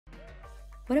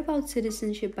What about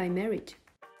citizenship by marriage?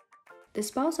 The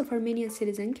spouse of Armenian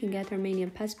citizen can get Armenian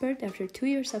passport after 2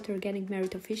 years after getting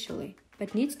married officially,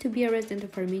 but needs to be a resident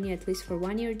of Armenia at least for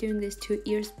 1 year during this 2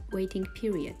 years waiting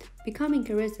period.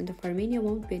 Becoming a resident of Armenia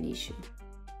won't be an issue.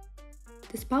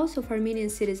 The spouse of Armenian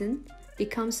citizen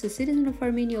becomes a citizen of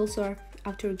Armenia also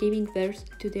after giving birth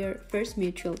to their first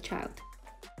mutual child.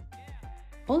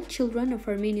 All children of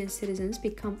Armenian citizens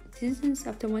become citizens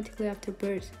automatically after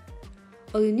birth.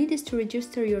 All you need is to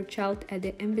register your child at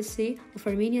the embassy of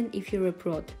Armenia if you're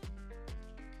abroad.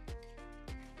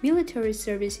 Military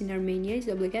service in Armenia is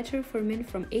obligatory for men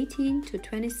from 18 to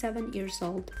 27 years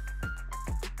old.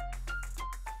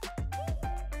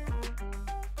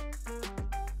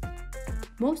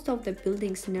 Most of the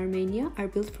buildings in Armenia are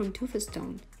built from tufa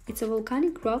stone. It's a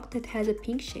volcanic rock that has a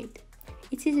pink shade.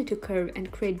 It's easy to carve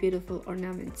and create beautiful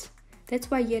ornaments. That's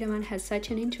why Yerevan has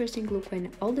such an interesting look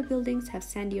when all the buildings have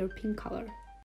sandy or pink color.